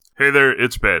Hey there,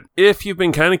 it's Ben. If you've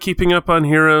been kind of keeping up on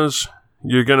Heroes,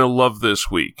 you're going to love this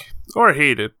week. Or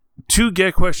hate it. To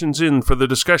get questions in for the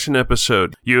discussion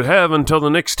episode, you have until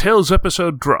the next Tales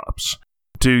episode drops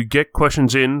to get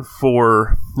questions in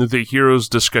for the Heroes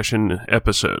discussion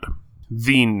episode.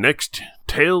 The next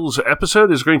Tales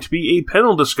episode is going to be a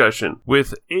panel discussion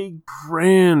with a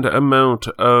grand amount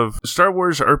of Star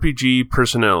Wars RPG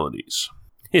personalities.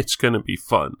 It's going to be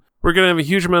fun. We're going to have a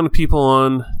huge amount of people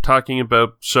on talking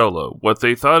about Solo, what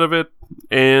they thought of it,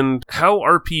 and how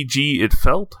RPG it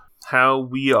felt, how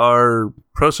we are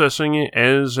processing it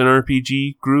as an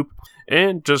RPG group,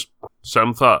 and just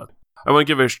some thought. I want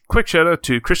to give a quick shout out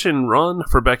to Christian and Ron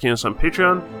for backing us on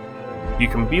Patreon. You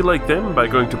can be like them by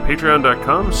going to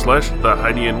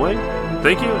patreon.com/theheidianway.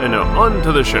 Thank you, and now on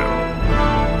to the show.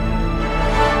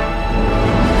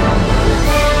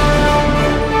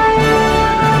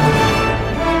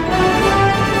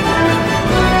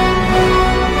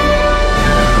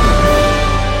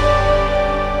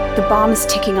 The bomb is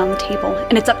ticking on the table,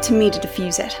 and it's up to me to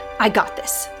defuse it. I got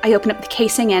this. I open up the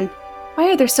casing and...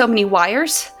 Why are there so many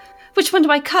wires? Which one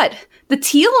do I cut? The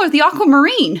teal or the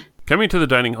aquamarine? Coming to the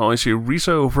dining hall, I see Risa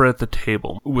over at the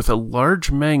table, with a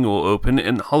large manual open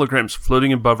and holograms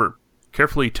floating above her.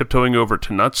 Carefully tiptoeing over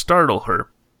to not startle her,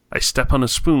 I step on a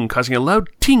spoon, causing a loud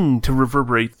ting to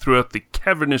reverberate throughout the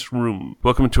cavernous room.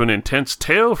 Welcome to an intense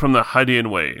tale from the Heidian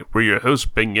Way. We're your hosts,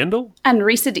 Ben Yendel and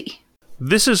Risa D.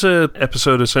 This is an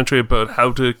episode essentially about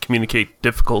how to communicate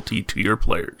difficulty to your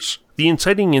players. The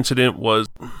inciting incident was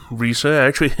Risa.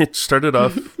 Actually, it started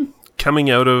off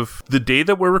coming out of the day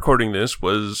that we're recording this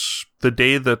was the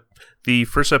day that the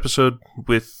first episode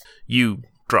with you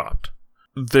dropped.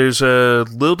 There's a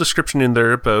little description in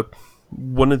there about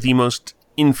one of the most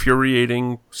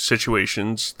infuriating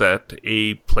situations that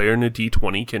a player in a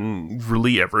D20 can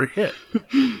really ever hit.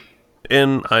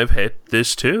 And I've hit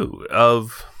this too,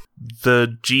 of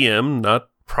the GM not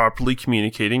properly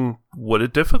communicating what a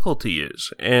difficulty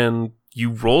is. And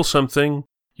you roll something,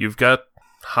 you've got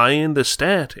high in the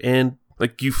stat, and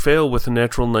you fail with a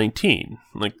natural 19.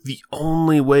 The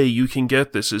only way you can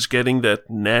get this is getting that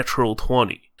natural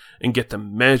 20 and get the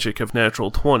magic of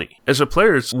natural 20. As a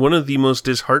player, it's one of the most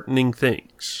disheartening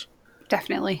things.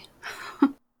 Definitely.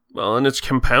 Well, and it's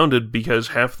compounded because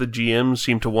half the GMs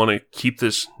seem to want to keep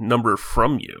this number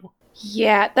from you.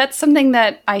 Yeah, that's something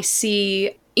that I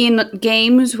see in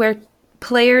games where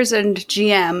players and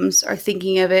GMs are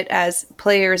thinking of it as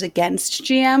players against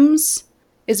GMs,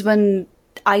 is when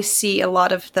I see a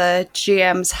lot of the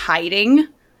GMs hiding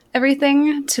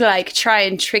everything to try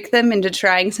and trick them into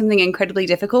trying something incredibly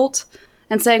difficult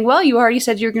and saying, well, you already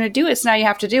said you're going to do it, so now you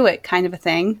have to do it, kind of a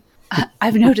thing.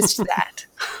 I've noticed that.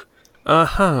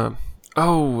 Uh-huh.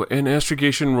 Oh, and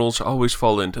astrogation rules always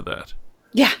fall into that.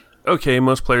 Yeah. Okay,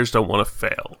 most players don't want to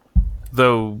fail.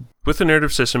 Though, with the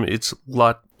narrative system, it's a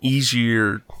lot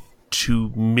easier to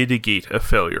mitigate a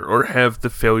failure or have the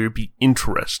failure be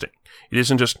interesting. It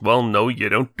isn't just, well, no, you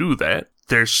don't do that.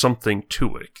 There's something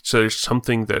to it. So there's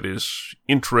something that is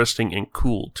interesting and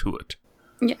cool to it.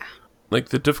 Yeah.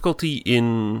 The difficulty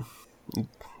in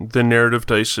the narrative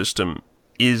dice system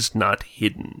is not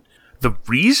hidden. The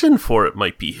reason for it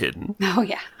might be hidden. Oh,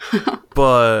 yeah.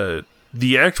 But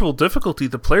the actual difficulty,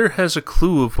 the player has a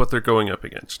clue of what they're going up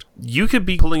against. You could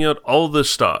be pulling out all the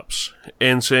stops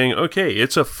and saying, okay,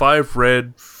 it's a 5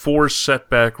 red, 4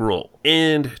 setback roll.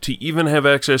 And to even have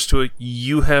access to it,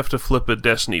 you have to flip a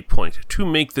destiny point to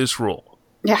make this roll.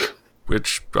 Yeah.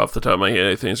 Which, off the top of my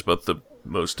head, I think is about the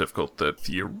most difficult that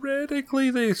theoretically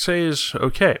they say is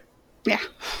okay. Yeah.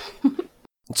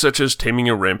 Such as taming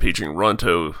a rampaging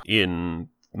Ronto in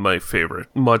my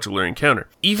favorite modular encounter.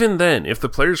 Even then, if the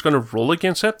player's going to roll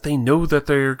against that, they know that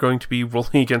they're going to be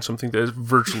rolling against something that is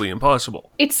virtually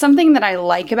impossible. It's something that I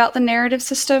like about the narrative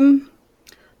system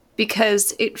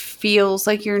because it feels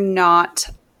like you're not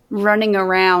running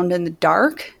around in the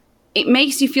dark. It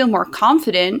makes you feel more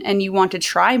confident and you want to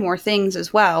try more things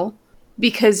as well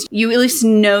because you at least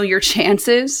know your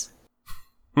chances.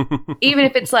 Even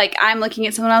if it's I'm looking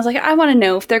at someone, I was I want to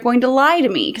know if they're going to lie to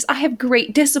me because I have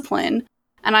great discipline.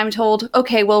 And I'm told,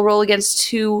 okay, we'll roll against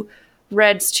 2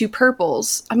 reds, 2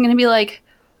 purples. I'm going to be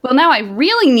well, now I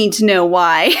really need to know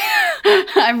why.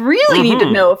 I really need to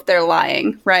know if they're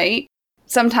lying, right?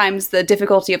 Sometimes the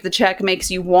difficulty of the check makes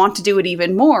you want to do it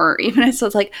even more. Even if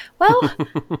it's well,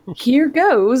 here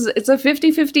goes. It's a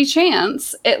 50-50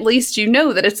 chance. At least you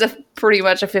know that it's pretty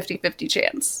much a 50-50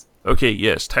 chance. Okay,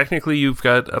 yes. Technically, you've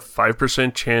got a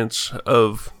 5% chance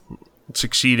of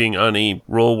succeeding on a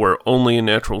roll where only a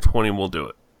natural 20 will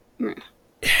do it.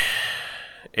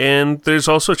 And there's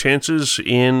also chances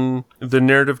in the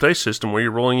narrative dice system where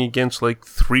you're rolling against like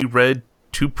 3 red,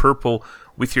 2 purple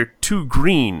with your 2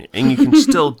 green, and you can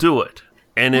still do it.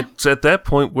 And it's at that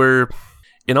point where,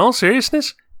 in all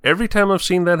seriousness, every time I've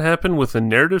seen that happen with a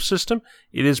narrative system,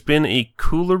 it has been a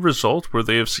cooler result where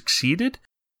they have succeeded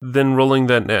than rolling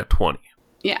that nat 20.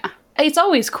 Yeah. It's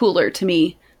always cooler to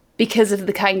me because of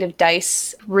the kind of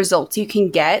dice results you can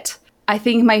get. I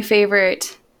think my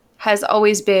favorite has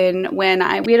always been when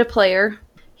we had a player.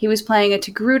 He was playing a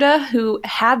Togruta who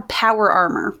had power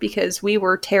armor because we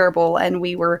were terrible and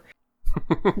we were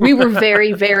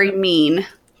very, very mean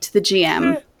to the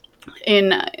GM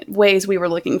in ways we were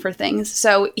looking for things.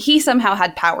 So he somehow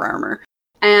had power armor.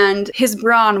 And his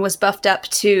brawn was buffed up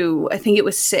to, I think it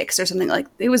was 6 or something like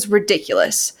that. It was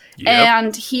ridiculous. Yep.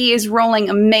 And he is rolling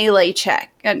a melee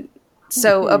check. And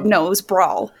so, no, it was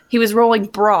brawl. He was rolling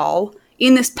brawl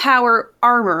in this power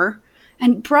armor.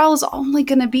 And brawl is only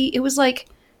going to be, it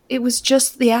was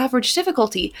just the average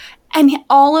difficulty. And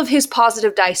all of his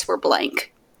positive dice were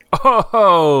blank.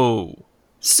 Oh!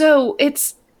 So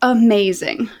it's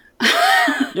amazing.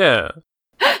 Yeah.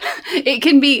 It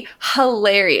can be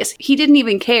hilarious. He didn't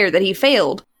even care that he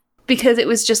failed because it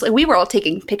was just like we were all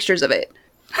taking pictures of it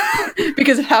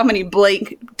because of how many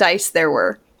blank dice there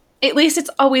were. At least it's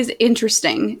always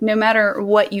interesting no matter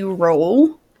what you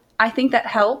roll. I think that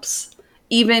helps.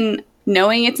 Even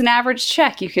knowing it's an average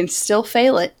check, you can still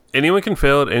fail it. Anyone can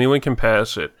fail it. Anyone can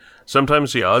pass it.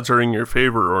 Sometimes the odds are in your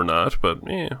favor or not, but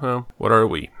well, what are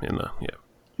we in the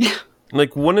Yeah.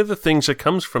 Like, one of the things that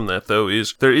comes from that, though,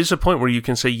 is there is a point where you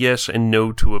can say yes and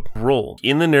no to a roll.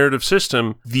 In the narrative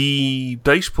system, the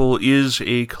dice pool is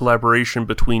a collaboration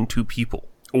between 2 people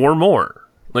or more.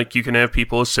 Like, you can have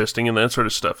people assisting and that sort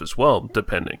of stuff as well,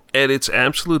 depending. At its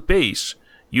absolute base,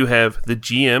 you have the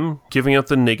GM giving out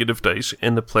the negative dice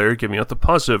and the player giving out the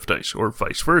positive dice, or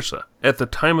vice versa. At the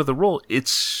time of the roll,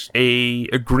 it's a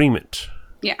agreement.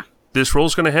 Yeah. This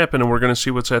roll's going to happen, and we're going to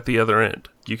see what's at the other end.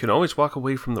 You can always walk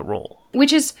away from the roll.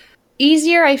 Which is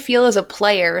easier, I feel, as a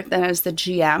player than as the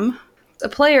GM. A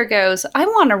player goes, I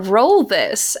want to roll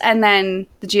this. And then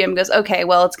the GM goes, okay,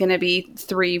 well, it's going to be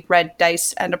 3 red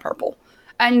dice and a purple.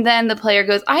 And then the player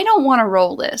goes, I don't want to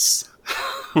roll this.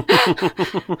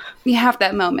 You have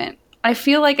that moment. I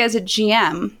feel like as a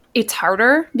GM, it's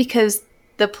harder because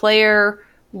the player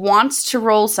wants to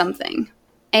roll something.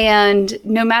 And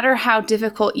no matter how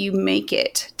difficult you make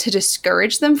it to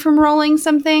discourage them from rolling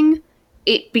something,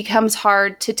 it becomes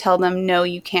hard to tell them, no,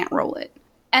 you can't roll it.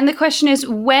 And the question is,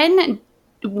 when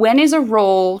is a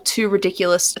roll too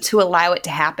ridiculous to allow it to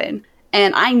happen?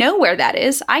 And I know where that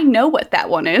is. I know what that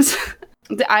one is.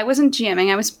 I wasn't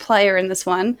GMing. I was player in this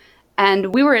one.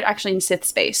 And we were actually in Sith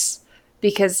space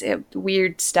because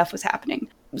weird stuff was happening.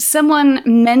 Someone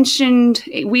mentioned,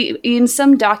 in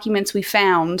some documents we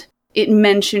found, it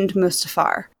mentioned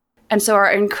Mustafar. And so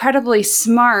our incredibly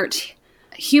smart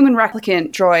human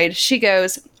replicant droid, she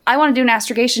goes, I want to do an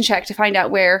astrogation check to find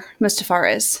out where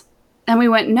Mustafar is. And we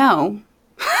went, no.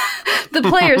 The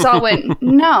players all went,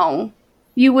 no,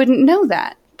 you wouldn't know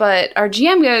that. But our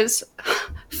GM goes,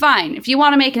 fine, if you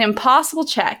want to make an impossible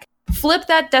check, flip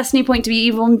that destiny point to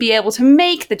even be able to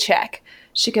make the check.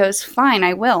 She goes, fine,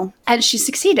 I will. And she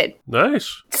succeeded.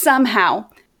 Nice. Somehow.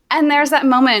 And there's that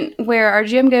moment where our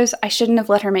GM goes, I shouldn't have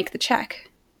let her make the check.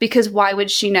 Because why would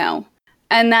she know?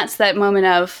 And that's that moment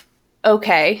of,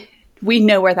 okay, we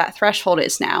know where that threshold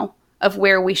is now, of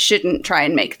where we shouldn't try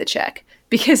and make the check.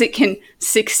 Because it can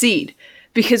succeed.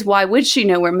 Because why would she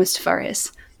know where Mustafar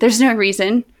is? There's no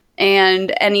reason.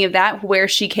 And any of that, where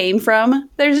she came from,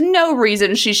 there's no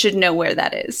reason she should know where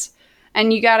that is.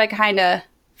 And you gotta kind of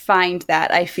find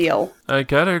that, I feel. I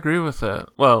gotta agree with that.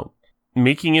 Well,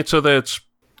 making it so that it's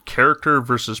character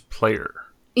versus player.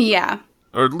 Yeah.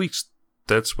 Or at least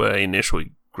that's what I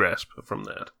initially grasped from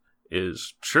that.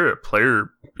 Is, sure, a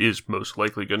player is most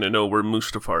likely going to know where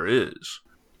Mustafar is.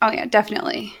 Oh yeah,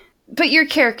 definitely. But your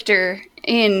character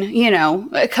in,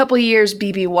 a couple years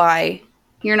BBY,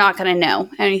 you're not going to know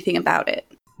anything about it.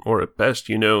 Or at best,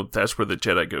 that's where the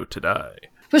Jedi go to die.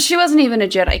 But she wasn't even a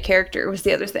Jedi character, was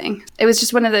the other thing. It was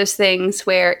just one of those things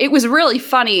where it was really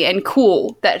funny and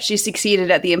cool that she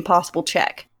succeeded at the impossible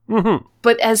check. Mm-hmm.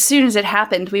 But as soon as it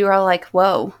happened, we were all like,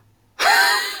 whoa.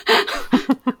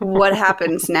 What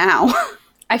happens now?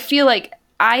 I feel like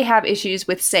I have issues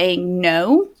with saying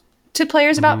no to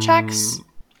players about checks.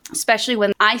 Especially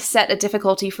when I set a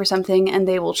difficulty for something and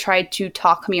they will try to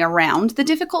talk me around the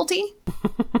difficulty.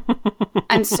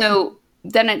 And so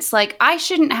then it's like, I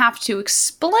shouldn't have to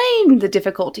explain the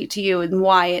difficulty to you and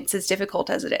why it's as difficult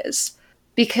as it is.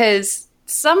 Because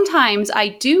sometimes I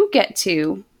do get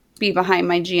to be behind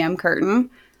my GM curtain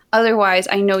Otherwise,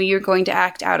 I know you're going to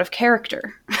act out of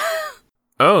character.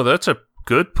 Oh, that's a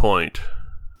good point.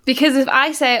 Because if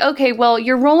I say, okay, well,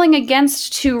 you're rolling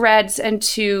against 2 reds and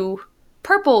 2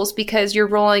 purples because you're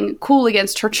rolling cool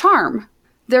against her charm,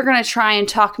 they're going to try and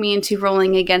talk me into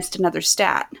rolling against another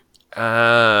stat.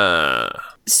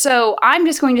 So I'm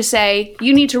just going to say,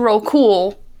 you need to roll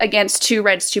cool against 2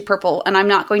 reds, 2 purple, and I'm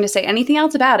not going to say anything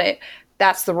else about it.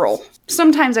 That's the roll.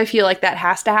 Sometimes I feel like that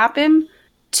has to happen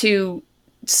to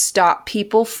stop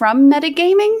people from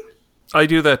metagaming. I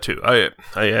do that too. I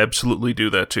absolutely do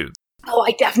that too. Oh,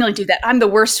 I definitely do that. I'm the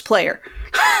worst player.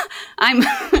 I'm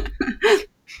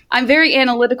very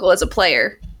analytical as a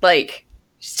player. Like,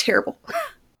 it's terrible.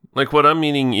 Like, what I'm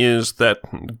meaning is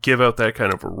that give out that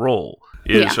kind of a roll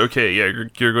is, okay, yeah,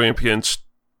 you're going up against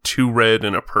 2 red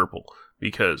and a purple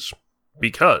because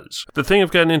the thing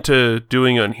I've gotten into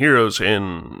doing on Heroes,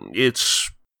 and it's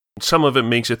some of it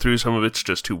makes it through, some of it's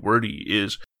just too wordy,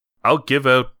 is I'll give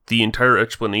out the entire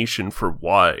explanation for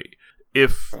why.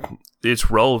 If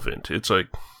it's relevant, it's like,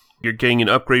 you're getting an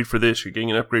upgrade for this, you're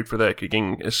getting an upgrade for that, you're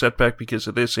getting a setback because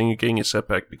of this, and you're getting a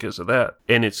setback because of that.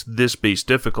 And it's this base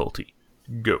difficulty.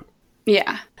 Go.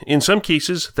 Yeah. In some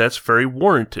cases, that's very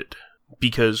warranted.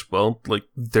 Because, well, like,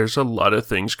 there's a lot of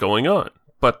things going on.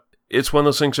 But it's one of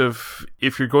those things of,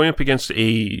 if you're going up against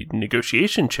a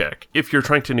negotiation check, if you're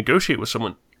trying to negotiate with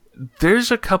someone, there's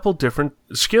a couple different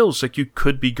skills that you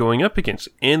could be going up against,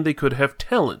 and they could have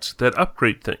talents that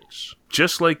upgrade things.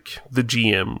 Just like the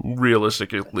GM,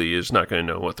 realistically, is not going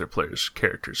to know what their players'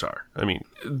 characters are. I mean,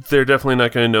 they're definitely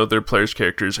not going to know their players'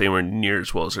 characters anywhere near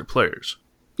as well as their players.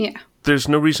 Yeah. There's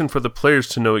no reason for the players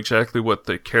to know exactly what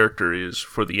the character is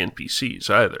for the NPCs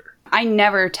either. I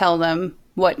never tell them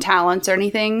what talents or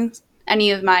anything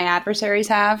any of my adversaries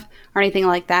have or anything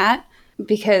like that,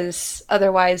 because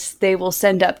otherwise they will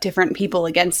send up different people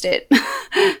against it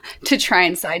to try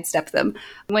and sidestep them.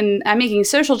 When I'm making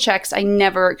social checks, I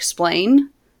never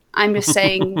explain. I'm just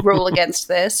saying roll against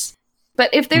this. But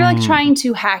if they're like trying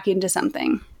to hack into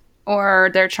something,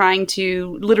 or they're trying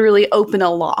to literally open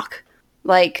a lock,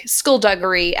 like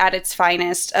skullduggery at its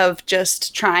finest of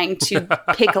just trying to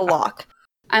pick a lock,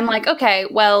 I'm like, okay,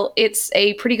 well, it's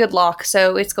a pretty good lock,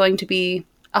 so it's going to be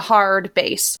a hard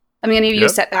base. I'm going to give you a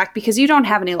setback because you don't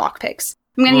have any lockpicks.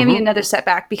 I'm going to give you another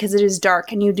setback because it is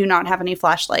dark and you do not have any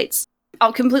flashlights.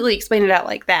 I'll completely explain it out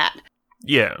like that.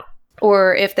 Yeah.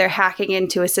 Or if they're hacking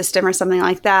into a system or something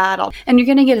like that. And you're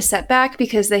going to get a setback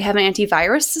because they have an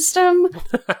antivirus system?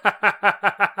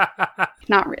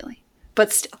 Not really,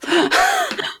 but still.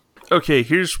 Okay,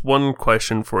 here's one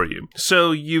question for you.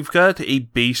 So you've got a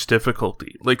base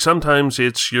difficulty. Like sometimes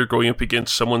it's you're going up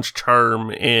against someone's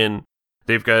charm and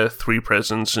they've got a 3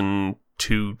 presence and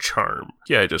 2 charm.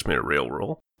 Yeah, I just made a rail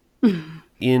roll.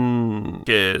 In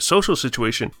a social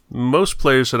situation, most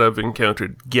players that I've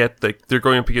encountered get that they're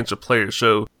going up against a player,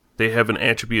 so they have an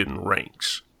attribute in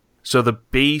ranks. So the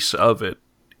base of it,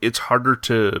 it's harder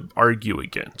to argue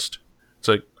against. It's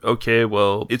like, okay,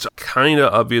 well, it's kind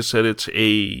of obvious that it's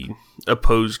a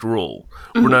opposed rule.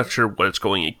 We're not sure what it's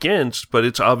going against, but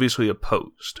it's obviously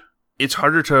opposed. It's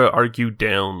harder to argue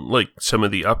down, like, some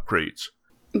of the upgrades.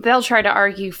 They'll try to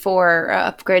argue for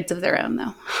upgrades of their own,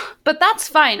 though. But that's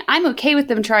fine. I'm okay with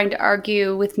them trying to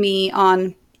argue with me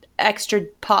on extra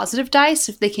positive dice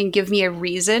if they can give me a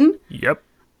reason. Yep.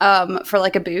 For,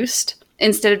 like, a boost.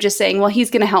 Instead of just saying, well, he's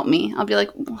going to help me. I'll be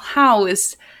like, well, how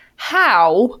is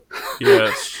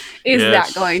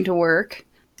that going to work?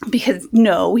 Because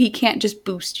no, he can't just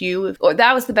boost you.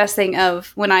 That was the best thing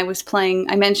of when I was playing,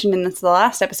 I mentioned in the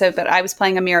last episode, but I was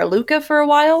playing Amira Luca for a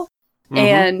while,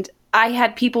 and I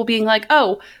had people being like,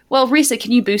 oh, well, Risa,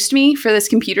 can you boost me for this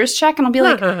computer's check? And I'll be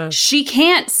like, she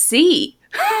can't see.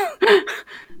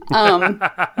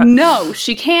 No,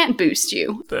 she can't boost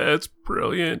you. That's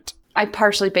brilliant. I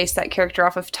partially based that character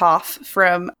off of Toph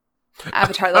from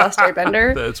Avatar: The Last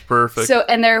Airbender. That's perfect. So,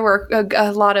 and there were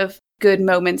a lot of good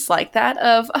moments like that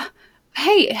of,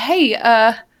 hey,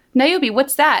 Niobe,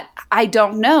 what's that? I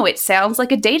don't know. It sounds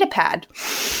like a data pad.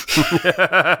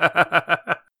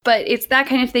 But it's that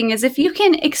kind of thing, is if you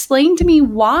can explain to me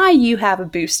why you have a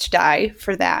boost die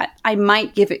for that, I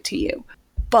might give it to you.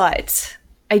 But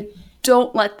I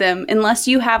don't let them, unless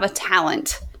you have a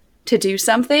talent to do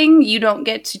something, you don't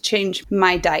get to change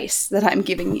my dice that I'm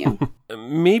giving you.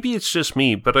 Maybe it's just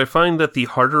me, but I find that the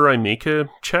harder I make a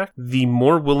check, the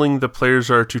more willing the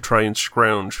players are to try and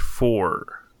scrounge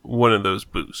for one of those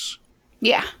boosts.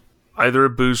 Yeah. Either a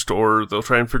boost, or they'll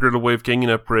try and figure out a way of getting an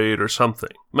upgrade or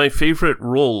something. My favorite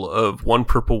roll of 1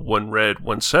 purple, 1 red,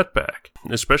 1 setback,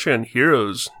 especially on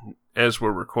Heroes, as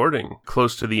we're recording,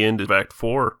 close to the end of Act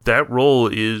 4, that roll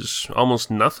is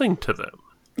almost nothing to them.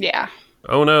 Yeah.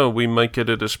 Oh no, we might get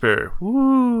a despair.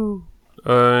 Woo!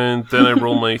 And then I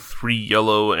roll my 3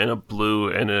 yellow and a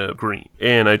blue and a green.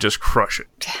 And I just crush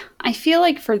it. I feel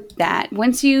like for that,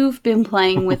 once you've been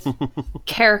playing with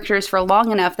characters for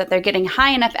long enough that they're getting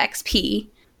high enough XP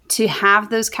to have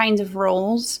those kinds of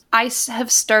rolls, I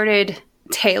have started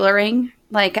tailoring.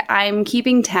 Like, I'm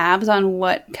keeping tabs on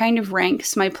what kind of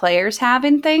ranks my players have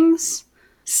in things.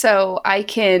 So I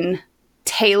can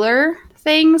tailor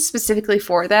things specifically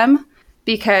for them.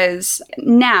 Because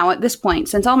now, at this point,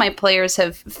 since all my players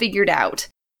have figured out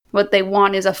what they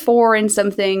want is a 4 in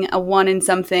something, a 1 in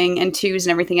something, and 2s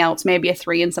and everything else, maybe a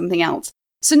 3 in something else.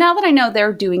 So now that I know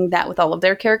they're doing that with all of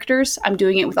their characters, I'm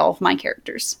doing it with all of my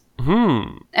characters.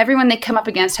 Everyone they come up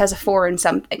against has a 4 in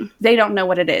something. They don't know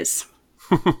what it is.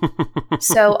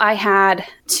 So I had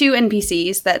 2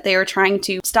 NPCs that they were trying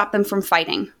to stop them from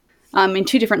fighting in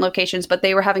 2 different locations, but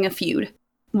they were having a feud.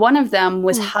 One of them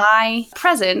was high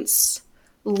presence,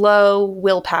 low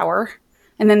willpower,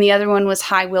 and then the other one was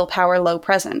high willpower, low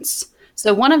presence.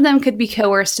 So one of them could be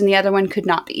coerced and the other one could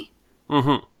not be.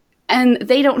 Mm-hmm. And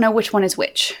they don't know which one is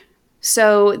which.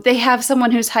 So they have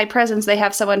someone who's high presence, they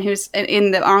have someone who's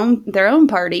in their own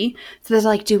party. So they're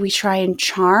like, do we try and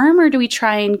charm or do we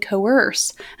try and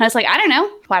coerce? And I was like, I don't know.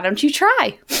 Why don't you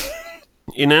try?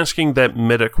 In asking that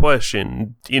meta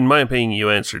question, in my opinion, you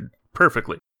answered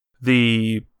perfectly.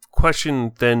 The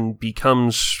question then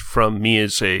becomes from me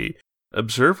as a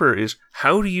observer is,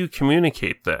 how do you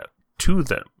communicate that to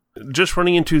them? Just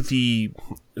running into the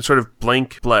sort of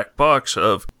blank black box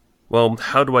of, well,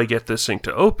 how do I get this thing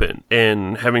to open?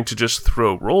 And having to just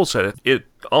throw rolls at it, it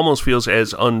almost feels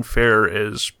as unfair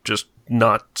as just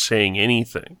not saying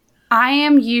anything. I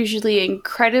am usually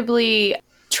incredibly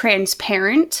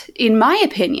transparent, in my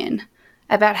opinion,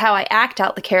 about how I act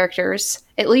out the characters.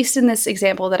 At least in this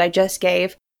example that I just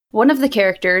gave, one of the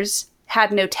characters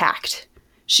had no tact.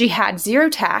 She had 0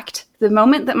 tact. The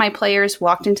moment that my players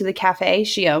walked into the cafe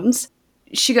she owns,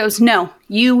 she goes, no,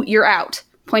 you're out.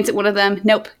 Points at one of them,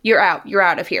 nope, you're out. You're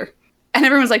out of here. And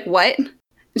everyone's like, what? And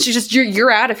she's just, you're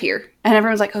out of here. And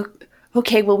everyone's like, oh,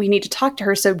 okay, well, we need to talk to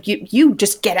her, so you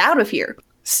just get out of here.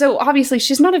 So obviously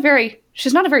she's not a very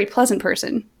pleasant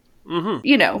person. Mm-hmm.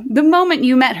 You know, the moment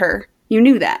you met her, you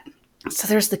knew that. So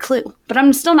there's the clue. But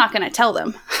I'm still not going to tell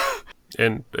them.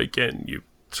 And again, you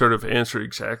sort of answer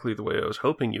exactly the way I was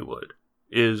hoping you would.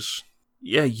 Is,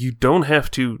 yeah, you don't have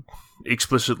to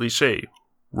explicitly say,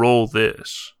 roll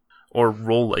this, or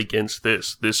roll against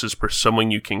this. This is for someone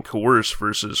you can coerce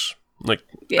versus, like,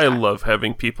 yeah. I love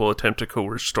having people attempt to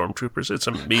coerce stormtroopers. It's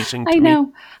amazing to me. I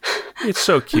know. It's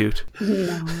so cute.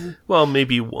 No. Well,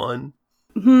 maybe one.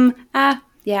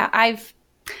 Yeah, I've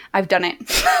done it.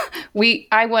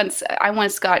 I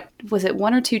once got, was it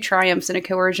 1 or 2 triumphs in a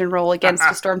coercion roll against a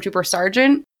stormtrooper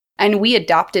sergeant, and we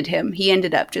adopted him. He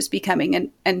ended up just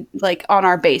becoming an like on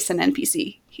our base an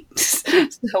NPC.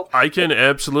 So I can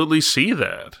absolutely see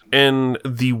that. And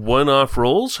the one-off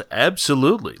rolls,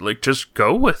 absolutely. Like, just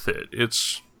go with it.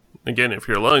 It's, again, if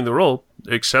you're allowing the roll,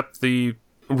 accept the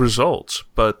results.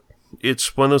 But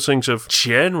it's one of those things of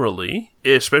generally,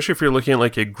 especially if you're looking at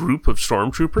like a group of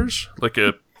stormtroopers, like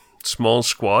a small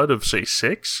squad of, say,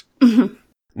 6,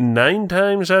 9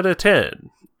 times out of 10,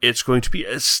 it's going to be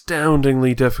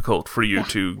astoundingly difficult for you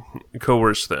to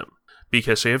coerce them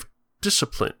because they have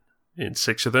discipline. And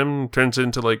 6 of them turns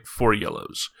into like 4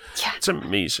 yellows. Yeah. It's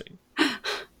amazing.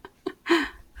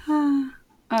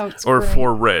 It's or great.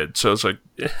 4 red. So it's like,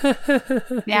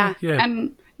 yeah.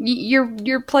 And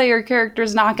your player character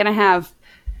is not going to have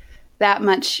that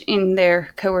much in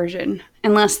their coercion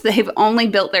unless they've only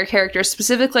built their character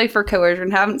specifically for coercion,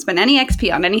 haven't spent any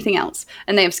XP on anything else,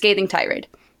 and they have scathing tirade.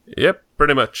 Yep,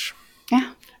 pretty much.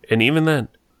 Yeah. And even then,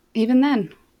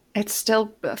 it's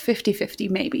still 50-50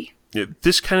 maybe. Yeah,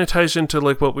 this kind of ties into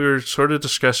like what we were sort of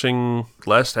discussing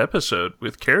last episode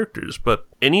with characters, but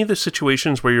any of the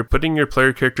situations where you're putting your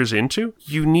player characters into,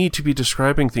 you need to be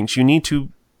describing things. You need to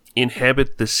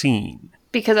inhabit the scene.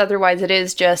 Because otherwise it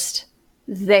is just,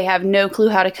 they have no clue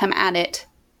how to come at it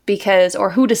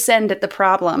or who to send at the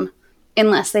problem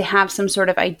unless they have some sort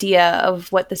of idea of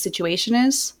what the situation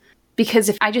is. Because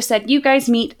if I just said, you guys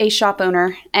meet a shop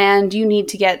owner and you need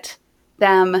to get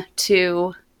them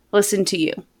to listen to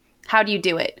you. How do you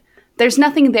do it? There's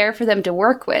nothing there for them to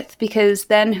work with because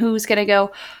then who's going to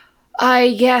go,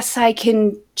 I guess I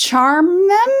can charm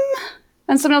them?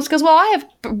 And someone else goes, well, I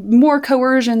have more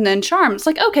coercion than charm. It's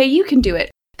like, okay, you can do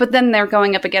it. But then they're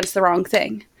going up against the wrong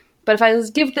thing. But if I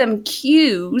give them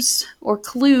cues or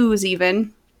clues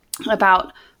even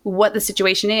about what the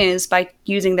situation is by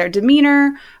using their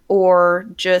demeanor or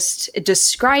just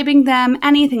describing them,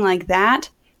 anything like that,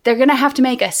 they're going to have to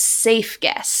make a safe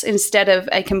guess instead of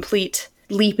a complete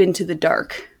leap into the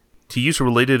dark. To use a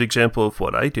related example of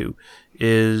what I do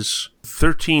is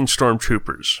 13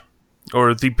 stormtroopers,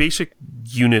 or the basic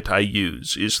unit I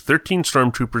use is 13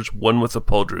 stormtroopers, one with a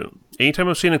pauldron. Anytime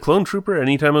I've seen a clone trooper,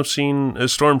 anytime I've seen a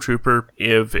stormtrooper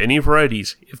of any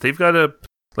varieties, if they've got a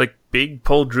big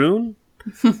pauldron,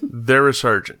 they're a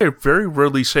sergeant. I very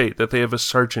rarely say that they have a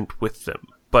sergeant with them,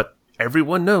 but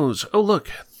everyone knows, oh look,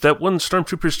 that one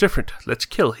stormtrooper's different, let's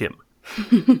kill him.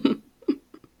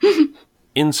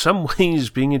 In some ways,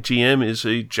 being a GM is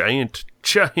a giant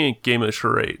game of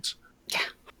charades. Yeah.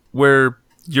 Where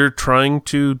you're trying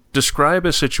to describe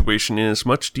a situation in as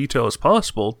much detail as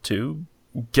possible to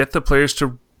get the players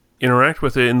to interact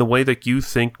with it in the way that you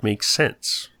think makes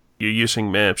sense. You're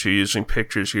using maps, you're using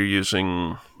pictures, you're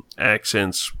using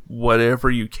accents,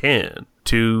 whatever you can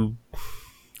to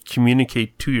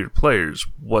communicate to your players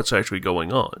what's actually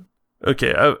going on.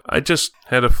 Okay, I just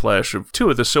had a flash of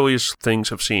two of the silliest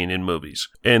things I've seen in movies,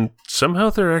 and somehow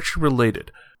they're actually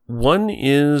related. One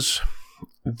is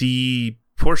the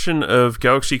portion of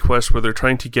Galaxy Quest where they're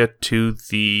trying to get to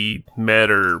the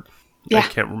matter. Yeah. I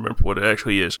can't remember what it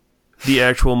actually is. The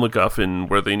actual MacGuffin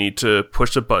where they need to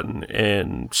push a button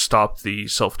and stop the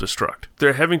self-destruct.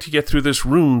 They're having to get through this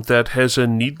room that has a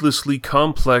needlessly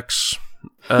complex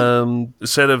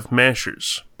set of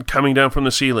mashers coming down from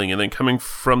the ceiling and then coming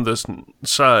from the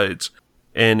sides,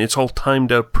 and it's all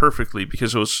timed out perfectly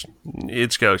because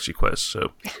it's Galaxy Quest,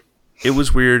 so it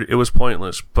was weird, it was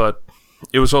pointless, but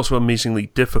it was also amazingly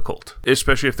difficult,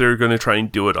 especially if they're going to try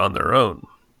and do it on their own,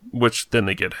 which then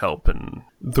they get help, and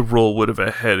the roll would have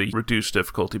had a reduced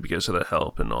difficulty because of the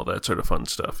help and all that sort of fun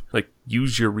stuff.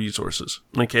 Use your resources.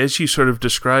 As you sort of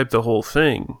describe the whole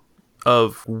thing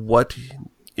of what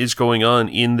is going on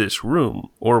in this room,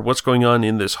 or what's going on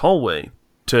in this hallway,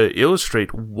 to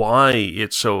illustrate why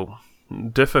it's so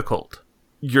difficult.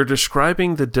 You're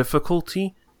describing the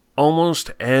difficulty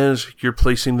almost as you're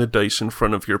placing the dice in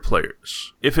front of your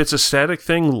players. If it's a static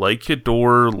thing, like a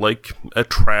door, like a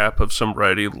trap of some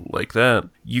variety like that,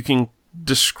 you can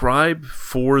describe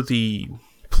for the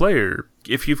player,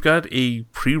 if you've got a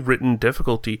pre-written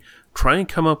difficulty, try and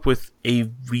come up with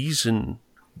a reason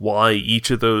why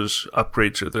each of those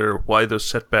upgrades are there, why those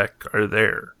setbacks are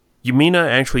there. You may not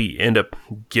actually end up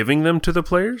giving them to the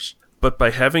players, but by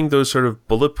having those sort of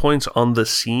bullet points on the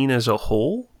scene as a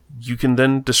whole, you can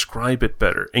then describe it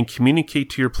better and communicate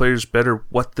to your players better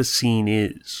what the scene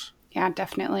is. Yeah,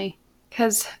 definitely.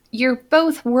 Because you're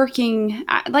both working,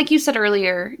 like you said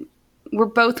earlier, we're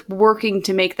both working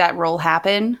to make that role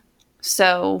happen.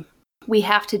 So we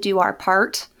have to do our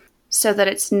part so that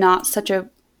it's not such a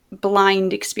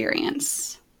blind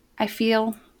experience, I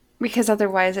feel. Because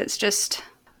otherwise it's just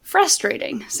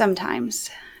frustrating sometimes.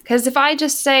 Because if I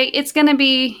just say it's going to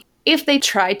be, if they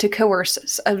tried to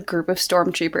coerce a group of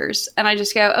stormtroopers and I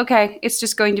just go, okay, it's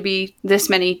just going to be this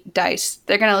many dice,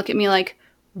 they're going to look at me like,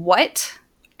 what?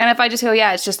 And if I just go,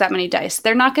 yeah, it's just that many dice,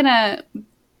 they're not going to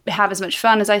have as much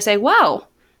fun as I say, wow,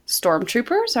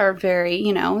 stormtroopers are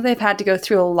very, they've had to go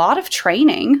through a lot of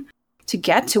training to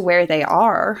get to where they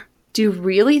are. Do you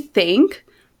really think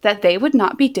that they would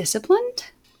not be disciplined?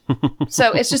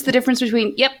 So it's just the difference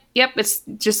between, yep, it's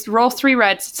just roll 3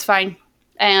 reds, it's fine.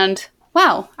 And,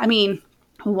 wow,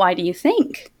 why do you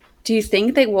think? Do you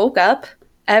think they woke up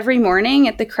every morning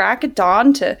at the crack of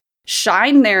dawn to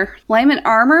shine their flaming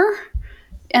armor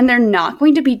and they're not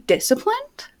going to be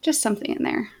disciplined? Just something in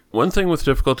there. One thing with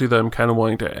difficulty that I'm kind of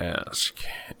wanting to ask,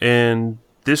 and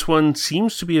this one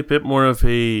seems to be a bit more of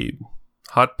a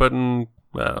hot button,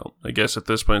 well, I guess at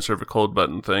this point sort of a cold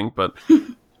button thing, but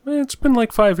it's been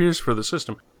 5 years for the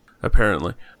system,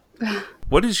 apparently.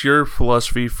 What is your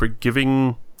philosophy for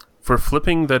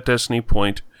flipping that destiny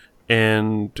point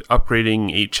and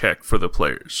upgrading a check for the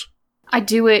players? I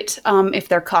do it if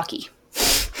they're cocky.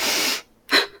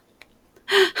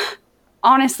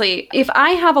 Honestly, if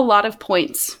I have a lot of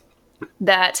points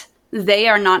that they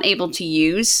are not able to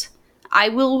use, I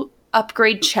will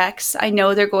upgrade checks I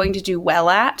know they're going to do well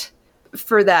at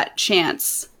for that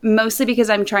chance. Mostly because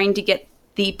I'm trying to get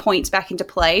the points back into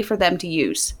play for them to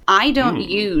use. I don't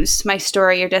use my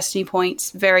story or destiny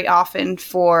points very often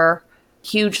for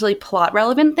hugely plot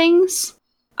relevant things.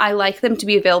 I like them to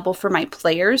be available for my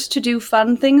players to do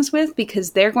fun things with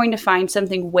because they're going to find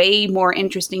something way more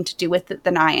interesting to do with it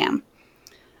than I am.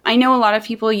 I know a lot of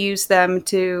people use them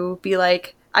to be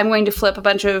like, I'm going to flip a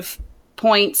bunch of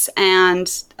points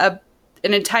and an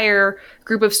entire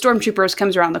group of stormtroopers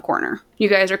comes around the corner. You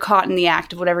guys are caught in the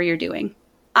act of whatever you're doing.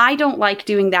 I don't like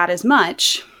doing that as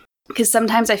much because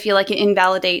sometimes I feel like it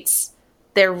invalidates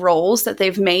their roles that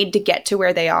they've made to get to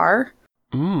where they are.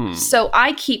 So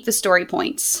I keep the story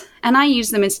points, and I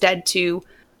use them instead to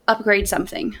upgrade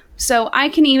something. So I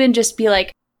can even just be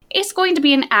like, it's going to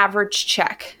be an average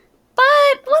check,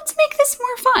 but let's make this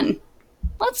more fun.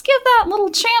 Let's give that little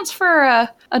chance for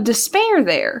a despair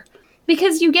there.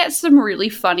 Because you get some really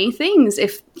funny things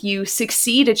if you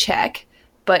succeed a check,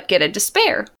 but get a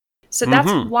despair. So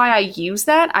that's why I use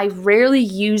that. I rarely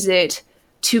use it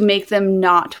to make them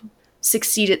not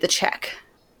succeed at the check.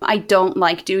 I don't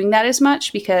like doing that as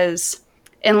much because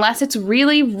unless it's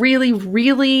really, really,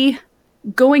 really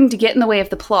going to get in the way of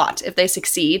the plot if they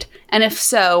succeed, and if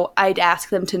so, I'd ask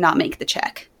them to not make the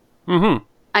check.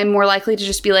 I'm more likely to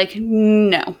just be like,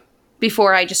 no,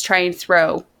 before I just try and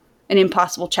throw an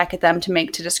impossible check at them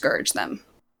to discourage them.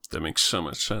 That makes so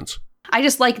much sense. I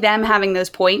just like them having those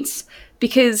points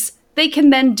because they can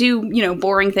then do,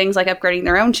 boring things like upgrading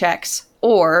their own checks,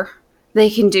 or they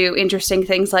can do interesting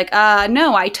things like,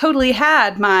 no, I totally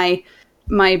had my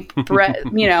breath,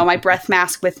 my breath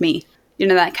mask with me,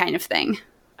 that kind of thing.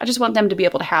 I just want them to be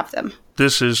able to have them.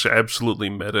 This is absolutely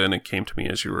meta, and it came to me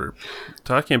as you were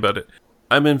talking about it.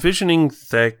 I'm envisioning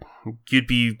that you'd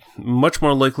be much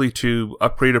more likely to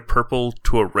upgrade a purple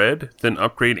to a red than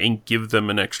upgrade and give them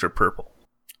an extra purple.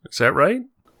 Is that right?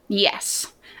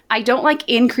 Yes. I don't like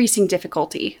increasing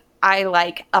difficulty. I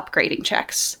like upgrading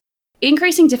checks.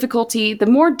 Increasing difficulty, the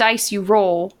more dice you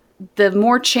roll, the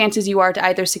more chances you are to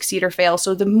either succeed or fail.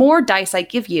 So the more dice I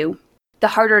give you, the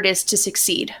harder it is to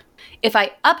succeed. If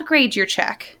I upgrade your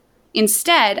check,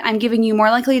 instead, I'm giving you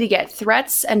more likely to get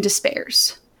threats and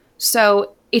despairs.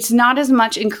 So it's not as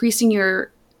much increasing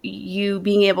you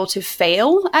being able to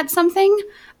fail at something.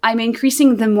 I'm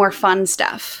increasing the more fun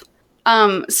stuff.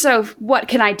 So what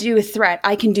can I do with threat?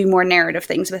 I can do more narrative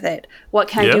things with it. What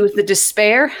can I do with the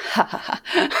despair?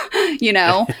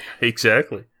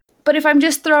 Exactly. But if I'm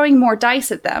just throwing more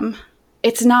dice at them,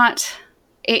 it's not...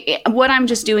 what I'm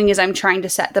just doing is I'm trying to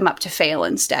set them up to fail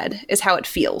instead, is how it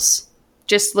feels.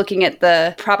 Just looking at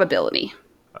the probability.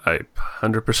 I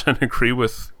 100% agree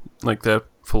with that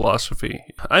philosophy.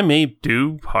 I may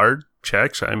do hard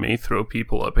checks. I may throw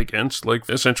people up against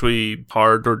essentially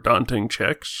hard or daunting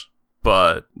checks,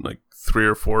 but 3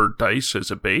 or 4 dice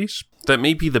as a base. That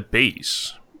may be the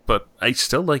base, but I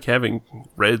still like having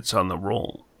reds on the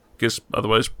roll. Because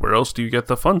otherwise, where else do you get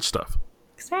the fun stuff?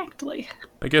 Exactly.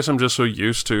 I guess I'm just so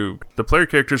used to... The player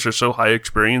characters are so high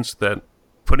experience that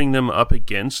putting them up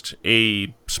against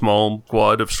a small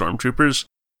squad of stormtroopers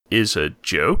is a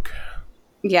joke.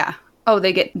 Yeah. Oh,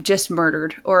 they get just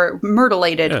murdered, or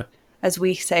myrtleated, as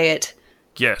we say it.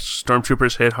 Yes,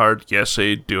 stormtroopers hit hard. Yes,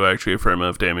 they do actually a fair amount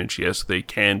of damage. Yes, they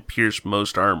can pierce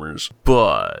most armors.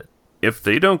 But if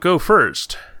they don't go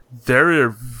first, there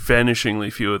are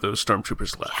vanishingly few of those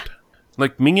stormtroopers left.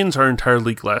 Minions are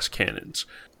entirely glass cannons.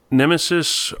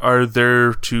 Nemesis are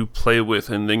there to play with,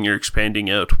 and then you're expanding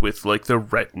out with the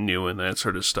retinue and that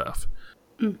sort of stuff.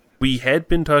 We had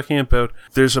been talking about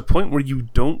there's a point where you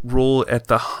don't roll at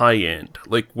the high end,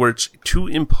 where it's too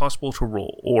impossible to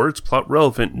roll, or it's plot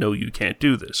relevant. No, you can't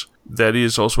do this. That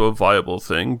is also a viable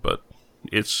thing, but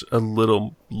it's a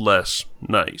little less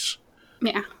nice.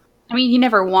 Yeah. I mean, you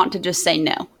never want to just say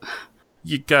no.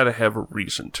 You gotta have a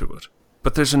reason to it.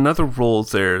 But there's another role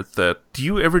there that... Do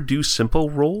you ever do simple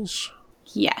rolls?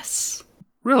 Yes.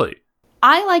 Really?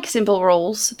 I like simple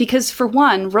rolls because, for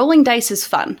one, rolling dice is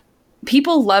fun.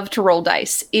 People love to roll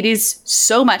dice. It is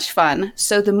so much fun.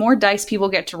 So the more dice people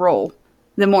get to roll,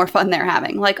 the more fun they're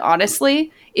having.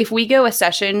 Honestly, if we go a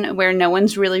session where no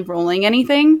one's really rolling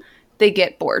anything, they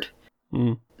get bored.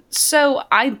 So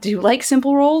I do like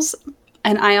simple rolls,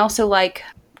 and I also like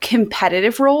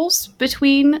competitive rolls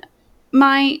between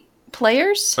my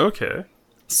players. Okay.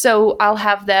 So I'll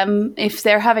have them, if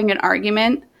they're having an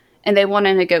argument and they want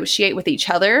to negotiate with each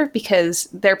other because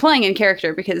they're playing in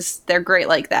character because they're great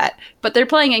like that, but they're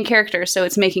playing in character, so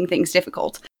it's making things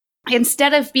difficult.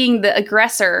 Instead of being the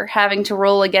aggressor having to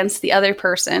roll against the other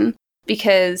person,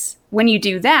 because when you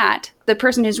do that, the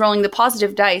person who's rolling the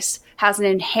positive dice has an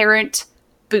inherent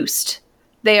boost.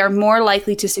 They are more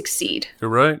likely to succeed. You're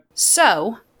right.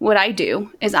 So what I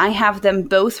do is I have them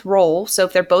both roll. So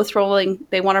if they're both rolling,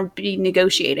 they want to be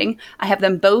negotiating. I have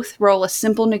them both roll a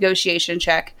simple negotiation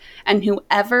check, and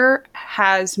whoever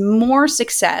has more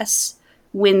success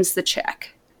wins the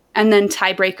check. And then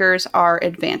tiebreakers are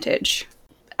advantage.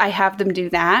 I have them do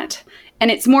that. And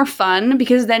it's more fun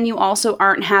because then you also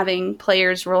aren't having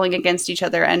players rolling against each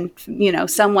other and,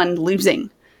 someone losing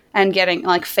and getting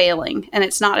failing. And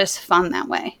it's not as fun that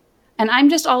way. And I'm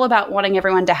just all about wanting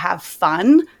everyone to have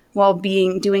fun while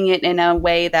doing it in a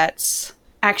way that's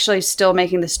actually still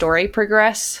making the story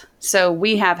progress. So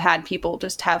we have had people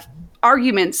just have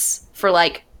arguments for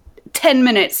like 10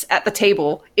 minutes at the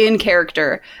table in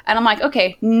character. And I'm like,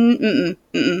 okay,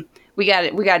 we got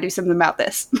to do something about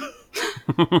this.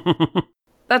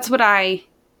 That's what I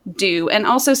do. And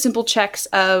also simple checks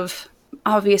of,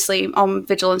 obviously, all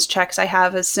vigilance checks I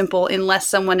have is simple unless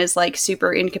someone is like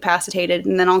super incapacitated,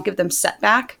 and then I'll give them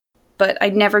setback. But I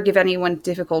never give anyone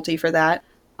difficulty for that.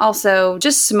 Also,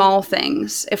 just small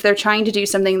things. If they're trying to do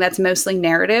something that's mostly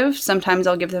narrative, sometimes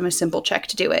I'll give them a simple check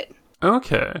to do it.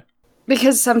 Okay.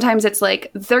 Because sometimes it's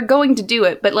like, they're going to do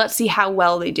it, but let's see how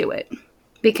well they do it.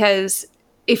 Because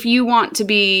if you want to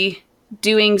be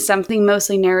doing something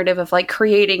mostly narrative of like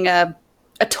creating a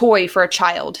toy for a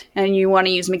child and you want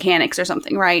to use mechanics or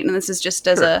something, right? And this is just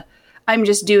as I'm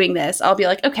just doing this. I'll be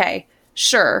like, okay,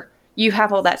 sure. You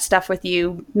have all that stuff with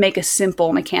you. Make a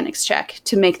simple mechanics check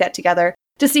to make that together,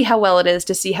 to see how well it is,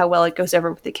 to see how well it goes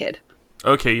over with the kid.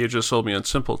 Okay, you just sold me on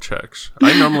simple checks.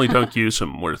 I normally don't use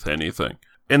them worth anything.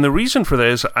 And the reason for that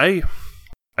is I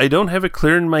don't have it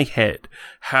clear in my head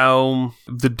how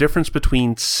the difference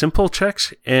between simple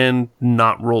checks and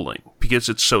not rolling, because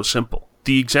it's so simple.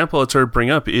 The example I'd sort of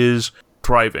bring up is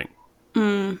driving.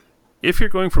 If you're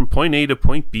going from point A to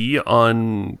point B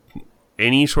on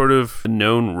any sort of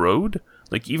known road,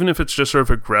 like even if it's just sort of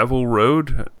a gravel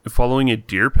road following a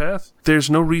deer path, there's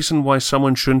no reason why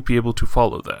someone shouldn't be able to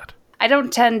follow that. I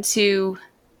don't tend to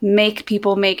make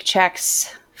people make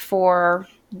checks for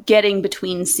getting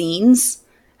between scenes.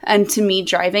 And to me,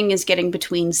 driving is getting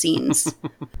between scenes.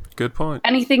 Good point.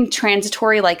 Anything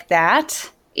transitory like that,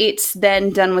 it's then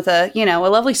done with a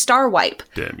lovely star wipe.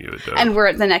 Damn you, it does. And we're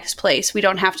at the next place. We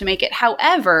don't have to make it.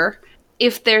 However,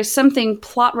 if there's something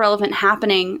plot relevant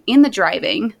happening in the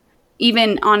driving,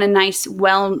 even on a nice,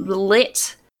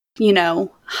 well-lit,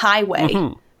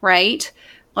 highway, right?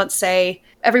 Let's say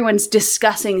everyone's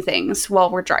discussing things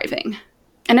while we're driving.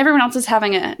 And everyone else is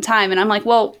having a time. And I'm like,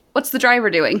 well, what's the driver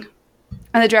doing?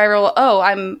 And the driver will,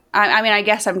 I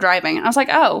guess I'm driving. And I was like,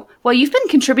 oh, well, you've been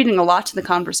contributing a lot to the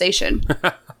conversation.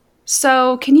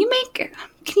 So can you make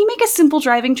a simple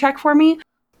driving check for me?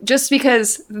 Just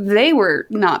because they were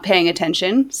not paying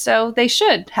attention, so they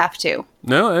should have to.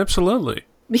 No, absolutely.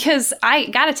 Because I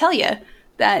gotta tell you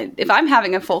that if I'm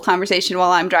having a full conversation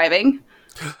while I'm driving,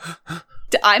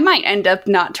 I might end up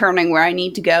not turning where I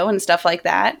need to go and stuff like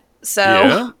that.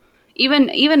 So even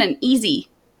an easy,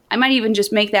 I might even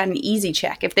just make that an easy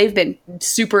check if they've been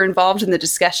super involved in the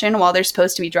discussion while they're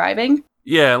supposed to be driving.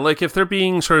 Yeah, like if they're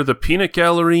being sort of the peanut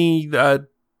gallery, I'd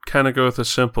kind of go with a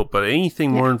simple, but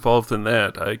anything more involved than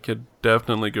that, I could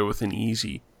definitely go with an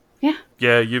easy. Yeah.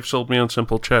 Yeah, you've sold me on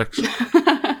simple checks.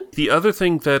 The other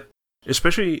thing that,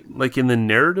 especially like in the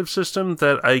narrative system,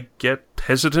 that I get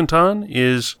hesitant on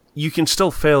is you can still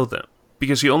fail them.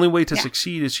 Because the only way to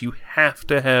succeed is you have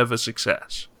to have a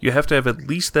success. You have to have at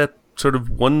least that sort of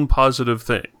one positive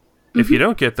thing. If you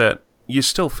don't get that, you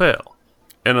still fail.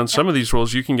 And on some of these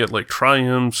rolls, you can get like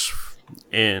triumphs,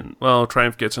 and, well,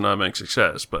 triumph gets an automatic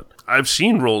success, but I've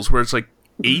seen rolls where it's like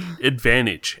 8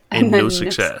 advantage and no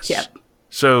success. Yep.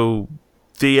 So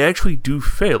they actually do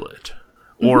fail it.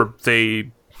 Or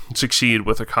they succeed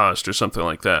with a cost or something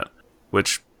like that,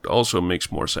 which also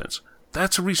makes more sense.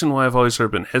 That's a reason why I've always sort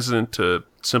of been hesitant to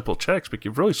simple checks, but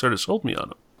you've really sort of sold me on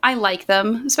them. I like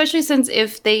them, especially since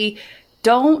if they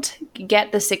don't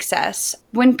get the success,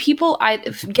 when people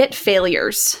get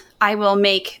failures, I will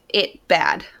make it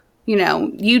bad.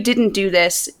 You didn't do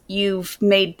this, you've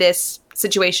made this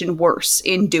situation worse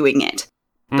in doing it.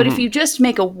 But if you just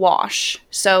make a wash,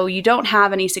 so you don't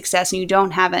have any success and you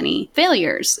don't have any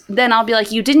failures, then I'll be like,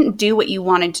 you didn't do what you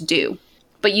wanted to do,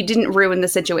 but you didn't ruin the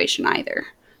situation either.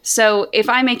 So if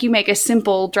I make you make a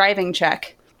simple driving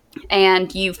check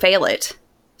and you fail it,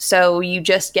 so you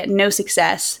just get no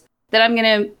success, then I'm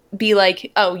going to be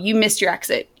like, oh, you missed your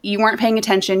exit. You weren't paying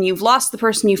attention. You've lost the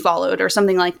person you followed or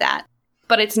something like that.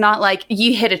 But it's not like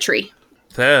you hit a tree.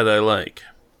 That I like.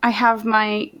 I have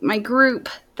my group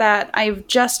that I've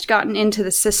just gotten into the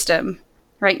system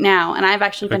right now, and I've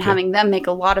actually been having them make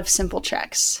a lot of simple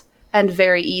checks and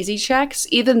very easy checks,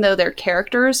 even though their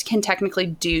characters can technically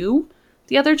do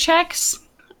the other checks,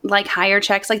 like higher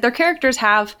checks. Like their characters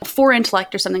have 4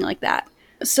 intellect or something like that.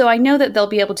 So I know that they'll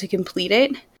be able to complete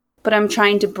it, but I'm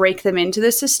trying to break them into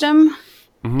the system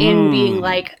in being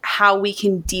like how we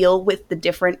can deal with the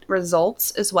different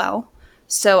results as well.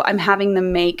 So I'm having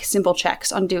them make simple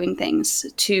checks on doing things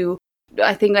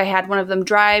I think I had one of them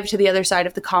drive to the other side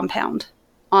of the compound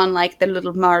on like the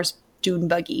little Mars dune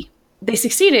buggy. They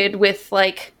succeeded with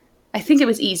like, I think it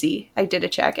was easy. I did a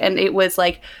check and it was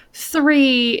like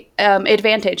 3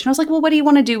 advantage. And I was like, well, what do you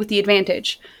want to do with the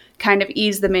advantage? Kind of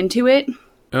ease them into it.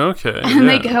 Okay. And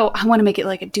they go, I want to make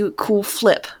it do a cool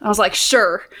flip. I was like,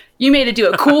 sure, you made it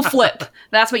do a cool flip.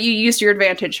 That's what you used your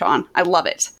advantage on. I love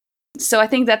it. So I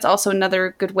think that's also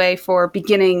another good way for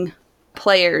beginning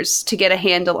players to get a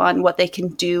handle on what they can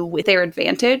do with their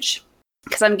advantage.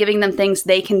 Because I'm giving them things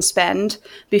they can spend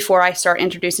before I start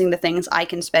introducing the things I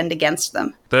can spend against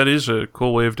them. That is a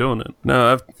cool way of doing it.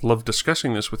 No, I've loved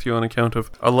discussing this with you on account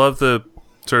of, I love the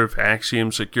sort of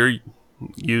axioms that you're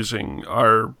using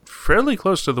are fairly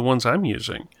close to the ones I'm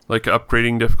using. Like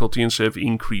upgrading difficulty instead of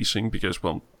increasing, because,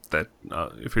 well, that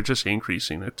if you're just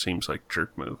increasing, it seems like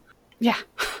jerk move. Yeah.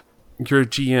 You're a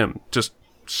GM. Just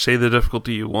say the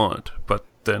difficulty you want, but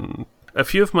then a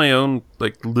few of my own,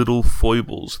 like, little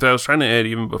foibles that I was trying to add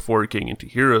even before getting into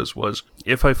Heroes was,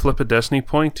 if I flip a Destiny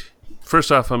point,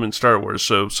 first off, I'm in Star Wars,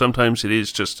 so sometimes it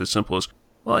is just as simple as,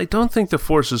 well, I don't think the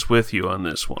Force is with you on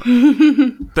this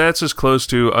one. That's as close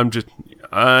to,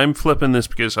 I'm flipping this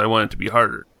because I want it to be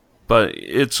harder. But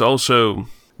it's also,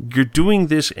 you're doing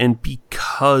this, and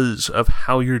because of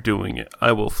how you're doing it,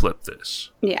 I will flip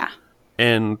this. Yeah.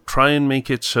 And try and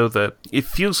make it so that it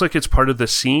feels like it's part of the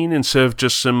scene instead of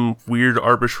just some weird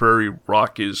arbitrary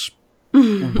rock is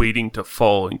waiting to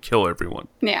fall and kill everyone.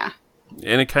 Yeah.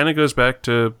 And it kind of goes back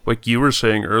to what you were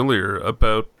saying earlier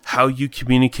about how you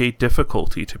communicate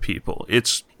difficulty to people.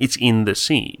 It's in the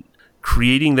scene.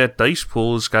 Creating that dice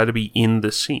pool has got to be in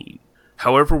the scene.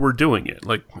 However we're doing it.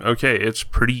 Like, okay, it's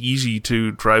pretty easy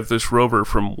to drive this rover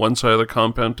from one side of the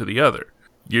compound to the other.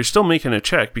 You're still making a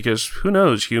check because who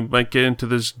knows, you might get into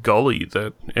this gully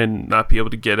and not be able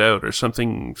to get out or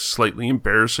something slightly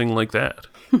embarrassing like that.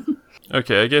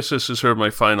 Okay, I guess this is sort of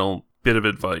my final bit of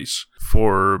advice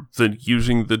for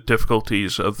using the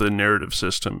difficulties of the narrative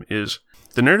system is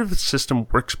the narrative system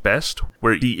works best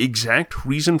where the exact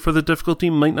reason for the difficulty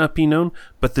might not be known,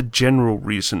 but the general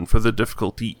reason for the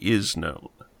difficulty is known.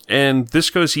 And this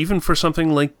goes even for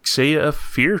something like, say, a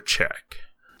fear check.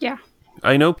 Yeah.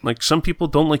 I know, like, some people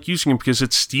don't like using it because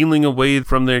it's stealing away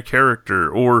from their character,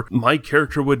 or my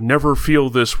character would never feel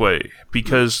this way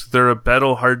because they're a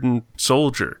battle-hardened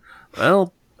soldier.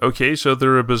 Well, okay, so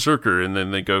they're a berserker, and then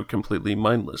they go completely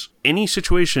mindless. Any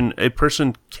situation, a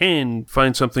person can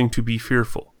find something to be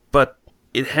fearful, but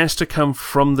it has to come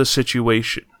from the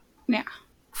situation. Yeah.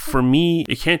 For me,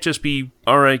 it can't just be,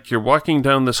 alright, you're walking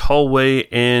down this hallway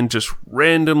and just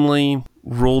randomly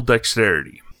roll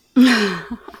dexterity.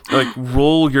 Like,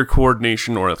 roll your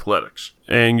coordination or athletics,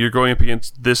 and you're going up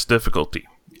against this difficulty.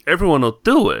 Everyone will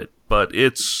do it, but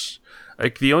it's,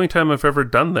 like, the only time I've ever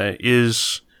done that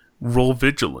is roll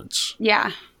vigilance.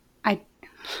 Yeah. I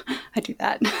do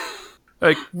that.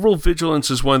 Like, roll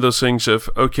vigilance is one of those things of,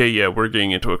 okay, yeah, we're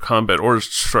getting into a combat or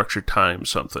structured time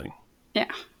something.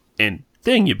 Yeah. And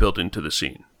then you build into the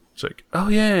scene. It's like, oh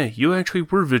yeah, you actually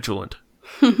were vigilant.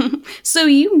 So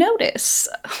you notice.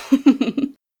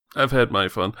 I've had my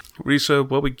fun. Risa,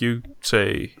 what would you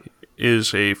say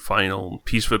is a final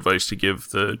piece of advice to give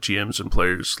the GMs and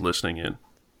players listening in?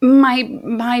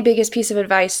 My biggest piece of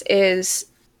advice is,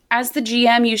 as the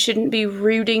GM, you shouldn't be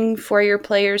rooting for your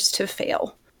players to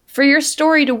fail. For your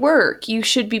story to work, you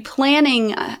should be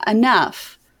planning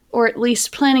enough, or at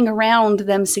least planning around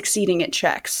them succeeding at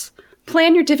checks.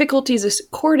 Plan your difficulties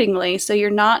accordingly so you're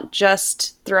not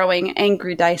just throwing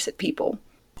angry dice at people.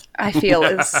 I feel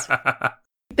is...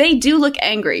 They do look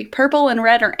angry. Purple and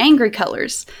red are angry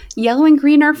colors. Yellow and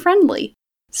green are friendly.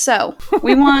 So,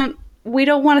 we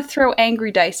don't want to throw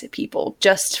angry dice at people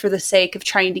just for the sake of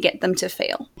trying to get them to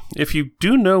fail. If you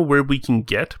do know where we can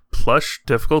get plush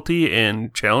difficulty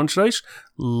and challenge dice,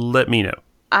 let me know.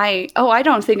 I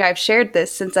don't think I've shared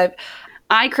this since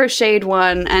I crocheted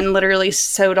one and literally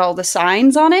sewed all the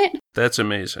signs on it. That's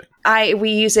amazing. We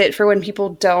use it for when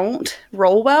people don't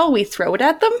roll well, we throw it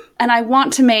at them. And I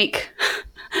want to make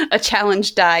a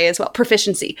challenge die as well,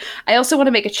 proficiency. I also want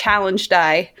to make a challenge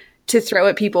die to throw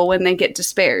at people when they get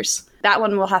despairs. That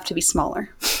one will have to be smaller.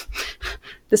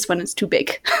 This one is too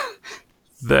big.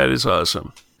 That is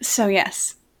awesome. So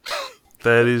yes.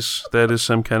 That is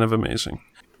some kind of amazing.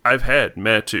 I've had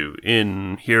Matu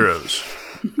in Heroes.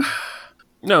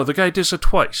 No, the guy does it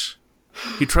twice.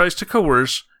 He tries to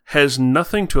coerce, has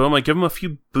nothing to him. I give him a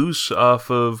few boosts off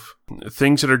of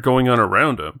things that are going on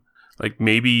around him. Like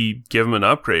maybe give him an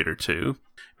upgrade or two.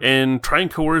 And try and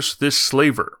coerce this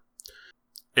slaver.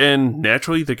 And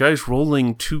naturally, the guy's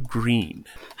rolling 2 green.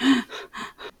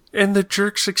 And the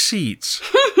jerk succeeds.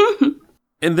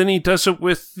 And then he does it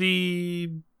with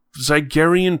the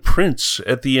Zygarian prince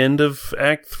at the end of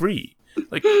Act 3.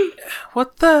 Like,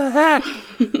 what the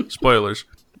heck? Spoilers.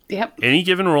 Yep. Any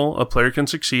given roll, a player can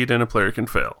succeed and a player can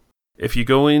fail. If you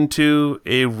go into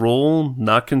a roll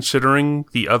not considering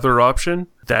the other option,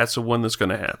 that's the one that's going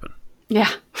to happen. Yeah.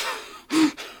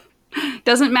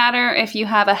 Doesn't matter if you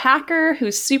have a hacker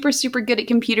who's super, super good at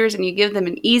computers and you give them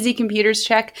an easy computers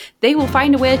check, they will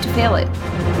find a way to fail it.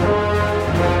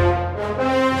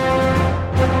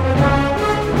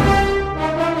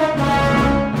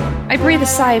 I breathe a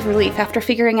sigh of relief after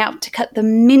figuring out to cut the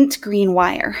mint green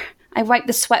wire. I wipe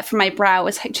the sweat from my brow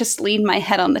as I just lean my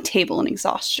head on the table in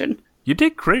exhaustion. You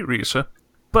did great, Risa.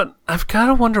 But I've got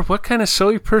to wonder what kind of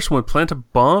silly person would plant a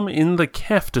bomb in the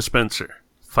Kef dispenser.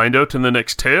 Find out in the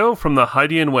next tale from the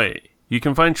Hydian Way. You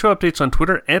can find show updates on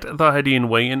Twitter at the Hydian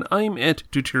Way, and I'm at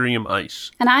Deuterium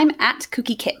Ice. And I'm at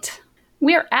Cookie Kit.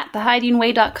 We're at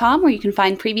thehydianway.com, where you can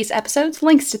find previous episodes,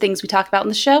 links to things we talk about in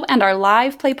the show, and our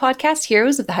live play podcast,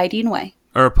 Heroes of the Hydian Way.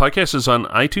 Our podcast is on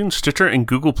iTunes, Stitcher, and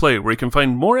Google Play, where you can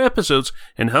find more episodes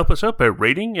and help us out by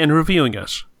rating and reviewing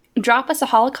us. Drop us a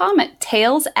holocom at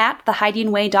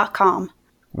tales@thehydianway.com.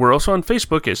 We're also on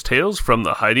Facebook as Tales from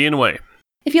the Hydian Way.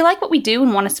 If you like what we do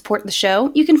and want to support the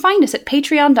show, you can find us at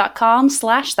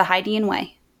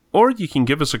patreon.com/thehydianway. Or you can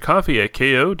give us a coffee at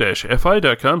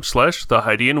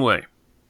ko-fi.com/thehydianway.